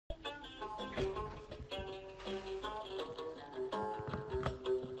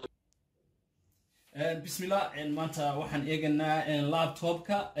بسم الله مانتا waxaan eeganaa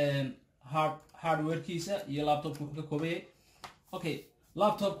laptopka hardwarekiisa iyo laptopka wuxuu ka koobayay. Okay,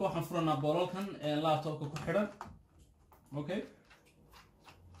 laptopka waxaan furanaa boolkan laptopka ku xidhan. Okay,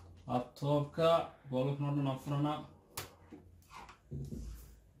 laptopka boolkan oo dhan aan furanaa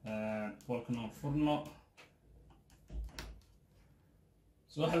boolkan aan furno.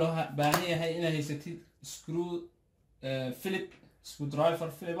 So waxa loo baahan yahay inaad haysatid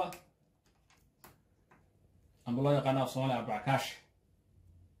screwdriver Phillips أمبلا يقنا afsomali afsomali.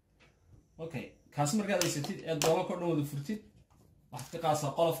 Okay, كاس مركز يستيد الدولار كله ودفرتيد واحد كقاصة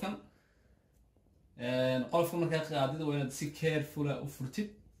قلف كان قلف كان مركز قاعد وين تسي كيرفول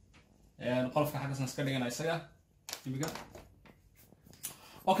وفرتيد قلف كان حاجة سنسكرين أنا إسقى يبقى.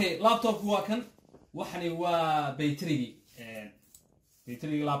 Okay, لابتوب هو كان وحني هو بيتري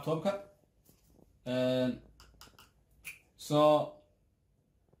لابتوب كان so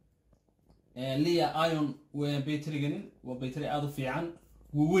ليا ايون وبيتريغن وبيتري ادو فيعان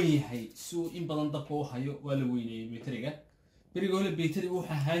ووينيحي سو ان بدن دبka u hayo waa la weynay beytriga berigoole beytri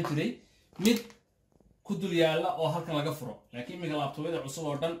waxa ahaan jiray mid ku dul yaala oo halkan laga furo laakiin miga laptopyada cusub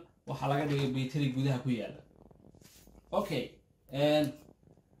oo dhan waxa laga dhigay beytri gudaha ku yaala. Okay,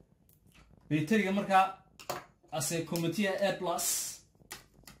 beytriga marka as a committee A+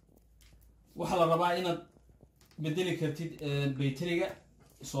 waxa la rabaa inaad bedeli kartid beytriga.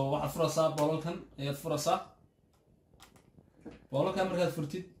 So waxaad furaysaa boolkan ayaad furaysaa boolkan markaad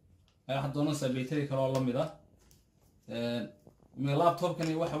furtid waxaad doonaysaa beytri kale oo la mid ah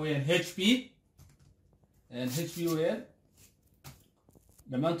laptopkani waxa weeyaan HP weeyaan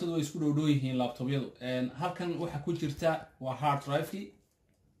dhammaantood way isku dhow yihiin laptopyadu. Halkan waxa ku jirta waa hard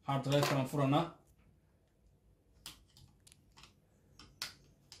drive kan furanaa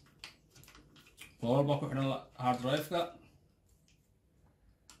bool baa ku xidhan hard drive-ka.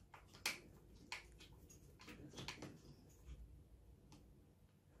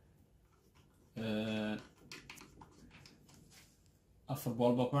 afar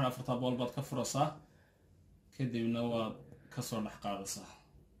bool baa ku xidhan afarta bool baad ka furaysaa kadibna waad ka soo dhex qaadaysaa.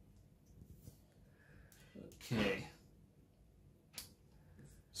 Okay,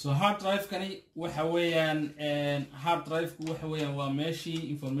 so hard drive-kani waxa weeyaan hard drive-ku waxa weeyaan waa meeshii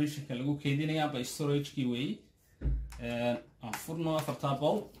informationka lagu keydinaya by storage-kii weeyi. aan furno afarta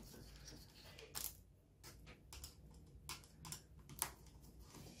bool.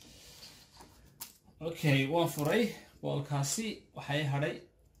 Okay, waan furay boolkaasi waxay hadhay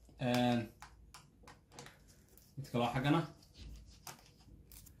mid kale xagana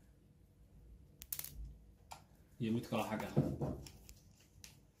iyo mid kale xagana.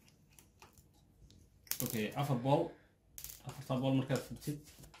 Okay, afarta bool markaad furtid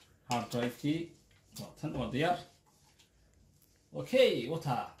hard drive-kii tan waa diyaar. Okay,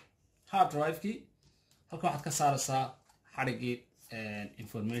 wata hard drive-kii halka waxaad ka saaraysaa xarigii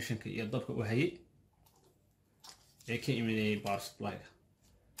informationka iyo dabka u hayay inay power supply.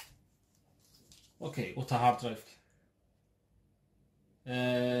 Okay, wata hard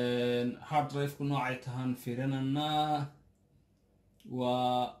drive ku noocay tahan fiirinana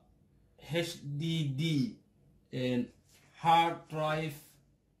waa HDD hard drive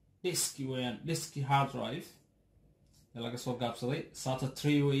disk weeyaan hard drive laga soo gaabsaday SATA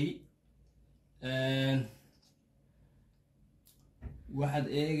 3 way. waxaad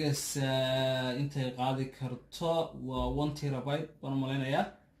eegaysaa intay qaadi karto waa 1 terabyte baan maleynayaa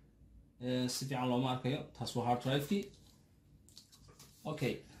si fiican looma arkayo taas waa hard drive-kii.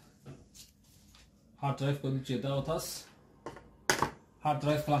 Okay, hard drive-ka u jeedaa oo taas hard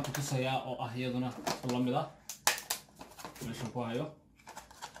drive kalaan ku tusayaa oo ah iyaduna la mid ah meeshan ku hayo.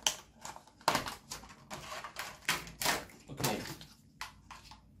 Okay,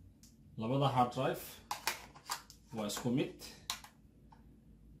 labada hard drive waa isku mid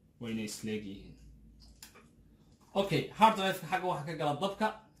wayna isleegihiin. Okay, hard drive xagga waxa ka gala dabka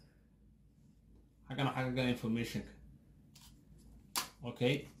xaggana waxa ka gala informationka.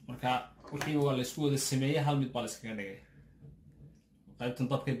 Okay, marka wixii waa la isku wada sameeyay hal mid baa la iskaga dhigay. qaybtan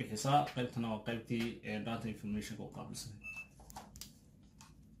dabka bixisaa qaybtana waa qaybtii data informationka u qaabilsan.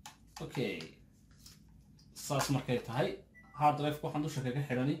 Okay, saas markay tahay hard drive waxaan dusha kaga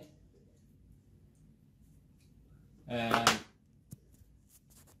xidhani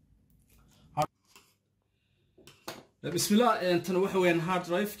بسم الله انت وحوين هارد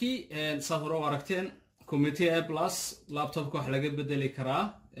درايف كي صافروا ورقتين كوميتي A+ لابتوب كو حلقه بدلي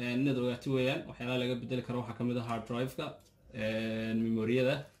كرا ندوغاتي ويان وحيلا laga bedeli karo waxa kamid ah hard drive ka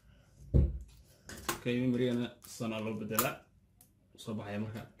memoryada kay memoriyana sana loo bedela soo baxaya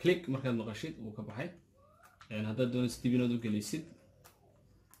marka click markaad maqashid uu ka baxay haddaad doonaysid dib inaad u gelisid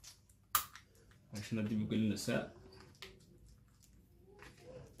meeshana dib u gelinaysaa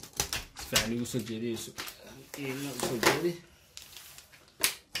فعلي وسجلي وسجلي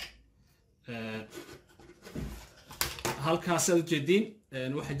halkaas aad jeedin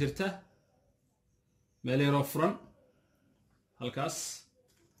waxa jirta meel yar oo furan halkaas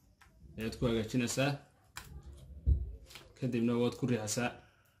ayaad ku hagaajinaysaa kadibna waad ku riixaysaa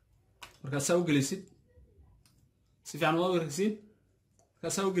markaad saa u gelisid si fiican waad wareegsiin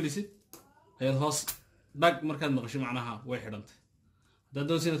markaad saa u gelisid ayaad hoos dhag markaad maqasho macnaha way xidhantay haddaad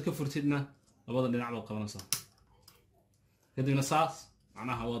doonaysid inaad ka furtidna labada dhinac baad qabanaysaa kadibna saas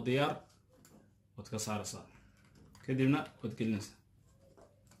macnaha waa diyaar waad ka saaraysaa kadibna waad gelinaysaa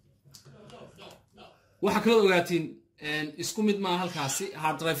waxa kala ogaatiin isku mid ma halkaasi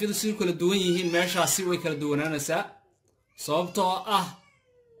hard drive-yadu si kala duwan yihiin meeshaasi way kala duwanaanaysaa sababtoo ah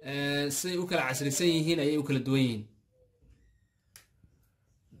si u kala casrisan yihiin ayay u kala duwan yihiin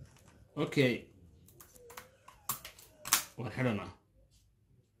okay waan xidhanaa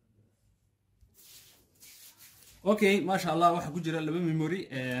okay ما شاء الله waxa ku jira laba memory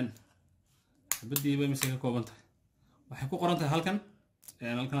badiiba mise ka kooban tahay waxa ku qoran tahay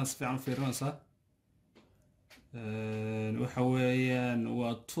halkan si fiican u fiirinaysaa waxa weeyaan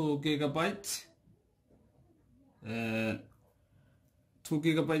waa 2 gigabyte 2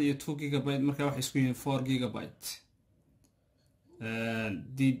 gigabyte iyo 2 gigabyte marka waxa isku yihiin 4 gigabyte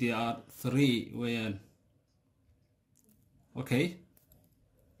DDR3 weeyaan okay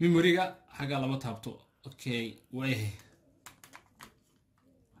memory-ga xaga lama taabto okay way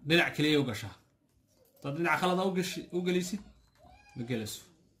dhinac kaliya u gashaa dad dhinac khalada u gelisid ma geliso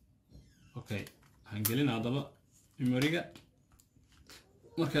okay waxaan gelinaa hadaba memory-ga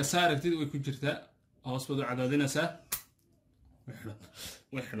markaa saa aragtid way ku jirtaa hoos baad u cadaadinaysaa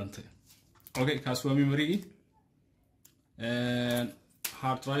way xidhantay okay kaas waa memory-gii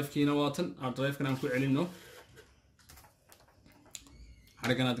hard drive-kiina waatan hard drive-kan aan ku celino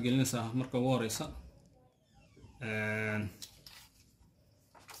xarigan aad gelinaysaa marka ugu horeysa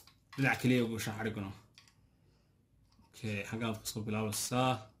dhinac kaliya ugu gashaa xariguna okay xaggaad kasoo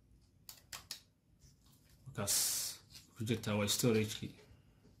bilaabaysaa markaas ku jirtaa waa storage-kii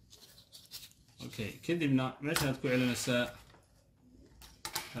okay kadibna meeshaad ku celinaysaa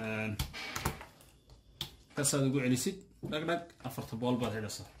markaasaad ugu celisid dhag dhag 4 bool baad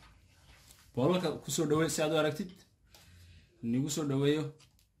xidhaysaa boolalka kusoo dhaweey si aad u aragtid nigu soo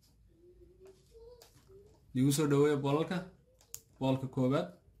dhaweeyo boolalka boolka koobaad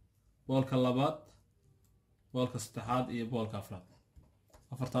boolka labaad boolka saddexaad iyo boolka afraad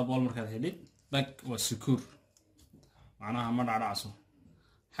afarta bool markaad xidhid dhag waa secure macnaha ma dhacdhacso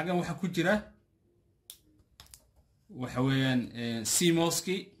xagan waxa ku jira waxa weeyaan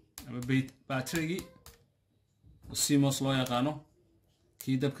CMOS-ki ama battery-gi CMOS loo yaqaano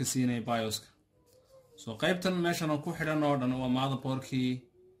kii dabka siinay BIOS-ka so qaybtan meeshan ku xidhan oo dhan waa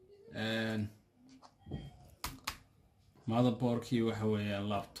motherboard-kii waxa weeyaan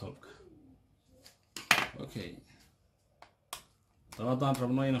laptop-ka okay dabadaan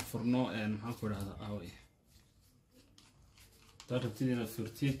rabno inaan furno maxaan ku idhahdaa away haddaad rabtid inaad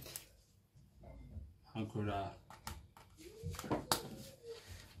furtid maxaan ku idhahaa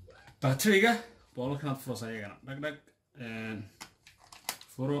battery-ga boolalkanaad furaysa ayagana dhag dhag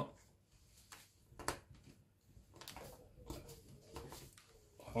furo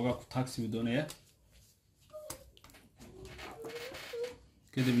xogaa ku taagsi buu doonayaa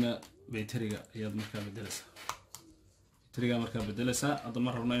kadibna battery-ga ayaad markaa bedelaysaa battery-ga markaa bedelaysaa hadda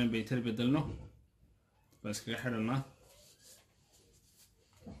ma rabno inaan battery bedelno baan iskaga xidhanaa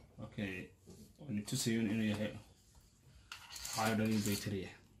okay waan tusayo inuu yahay iodine battery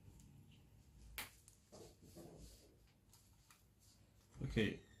okay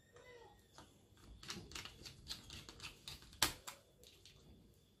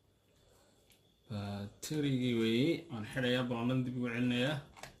battery-gii weeye waan xidhayaa boolan dib ugu celinayaa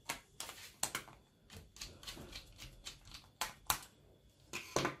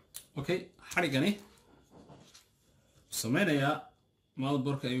okay xarigani sameynayaa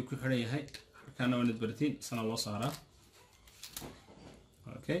motherboard-ka ayuu ku xidhan yahay halkaana waa nadbaratiin sana loo saaraa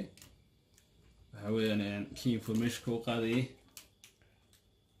okay waxa weeyaan key information-ka u qaadayay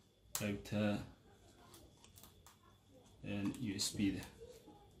qaybta USB-da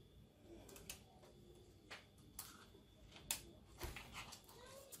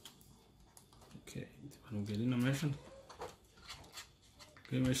okay waxaan gelina meeshan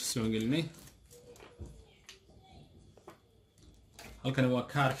meesha soo gelinay halkan waa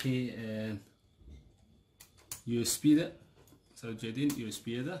kaarkii USB-da soo jeedin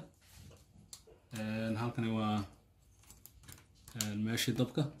USB-da halkani waa meeshii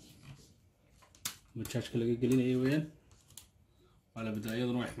dabka ama charge-ka laga gelinayo weeyaan wala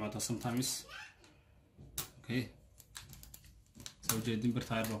badaayaduna way xumaataa sometimes okay soo jeedin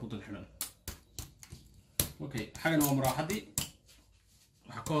birtaayar baa ku dad xiran okay xagana waa maraxadii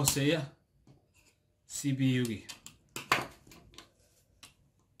waxa ka hooseeya CPU-gi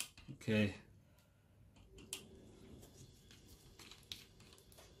okay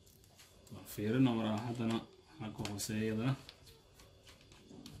fiirina maraxadana waxa ka hooseeyada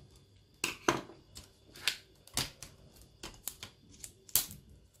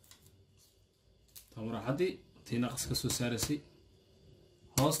maraxadii tii naqas ka soo saarayay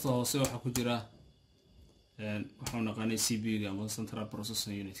hoosta hoose waxa ku jira waxaan naqaanay CPU-ga ama central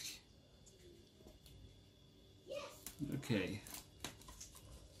processing unit okay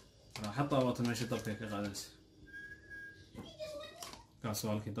maraxadda waa meesha dabka ka qaadanaysa kaas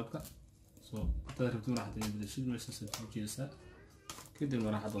waa halkii dabka soo hadda rabto maraxadda in bedeshid meesha soo jeedisa kadib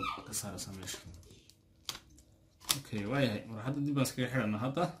maraxadda ka saaraysa meesha okay waayahay maraxadda dib baan iskaga xidhana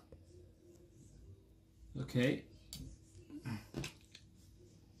hadda okay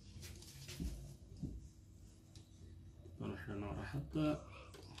ونحن حتى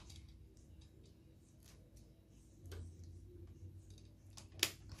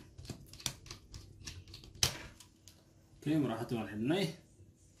كيف راح تورحني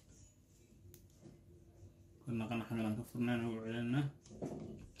كنا قلنا حنا نكفرنا وعلنا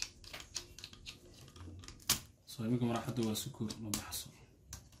صايبكم راح تدوا سكو ما بحصل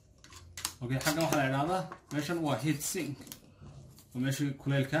اوكي حاجه واحده هذا ماشي هو هيت سينك وماشي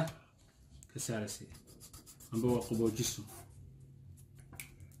كليلكا كسارسي عنده قبو جسم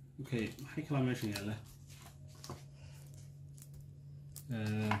اوكي maxay kala meesha yaala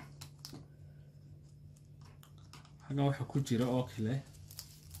xaga waxa ku jira oo kale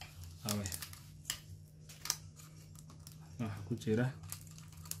awe waxa ku jira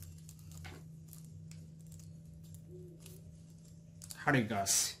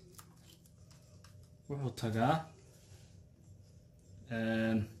xarigaas wuxuu tagaa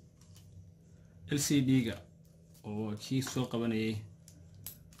LCD-ga oo kii soo qabanayay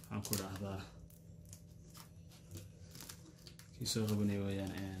waxaan ku raahdaa kii soo qabanayay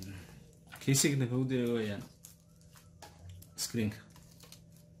weeyaan kii signalka u diray weeyaan screen-ka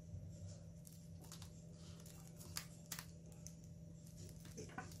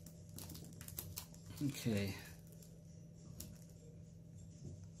okay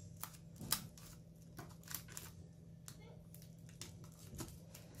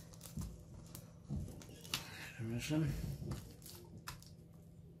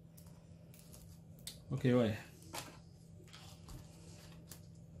okay way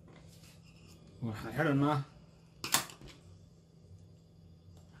waxaan xidhanaa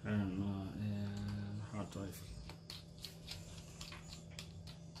hard drive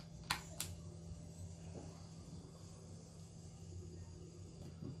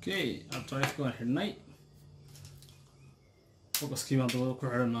okay hard drive waan xidhnay focuskii baan dabada ku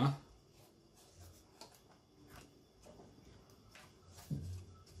xidhanaa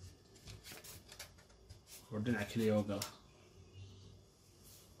ودنا كليه وقلا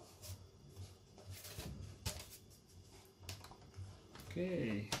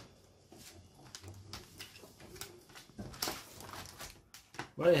اوكي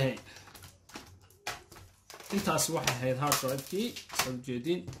وهي intaas waxa ahayd hard drive-kii soo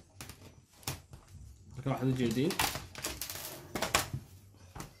jeedin marka waxa jeedin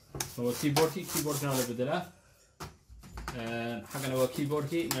waa keyboard-kana la bedelaa xagana waa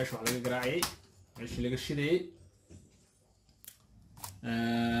keyboard-kii meesha wax laga garaacay meeshii laga shidayay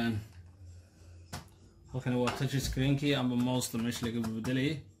halkan waa touch screen-kii ama mouse-da meeshii laga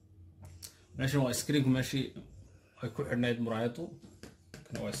bedelayay meeshan waa screen-ku meeshii ay ku xidhnayd muraayadu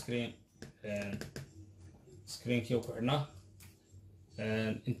kana waa screen-kii ku xidhnaa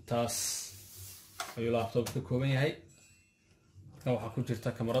intaas ayuu laptop ka kooban yahay halkan waxaa ku jirta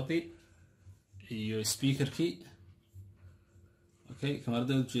kamaradii iyo speaker-kii okay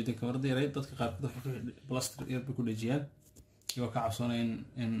kamarada u jeedin kamarada yaray dadka qaarkood waxay plastic yar ku dhajiyaan iyagoo ka cabsoonay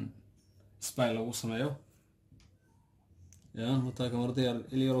in spy lagu sameeyo wata kamarada yar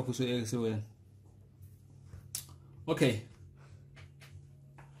iliyaro ku soo eegaysa weeyaan okay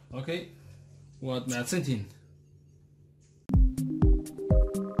waad mahadsantihiin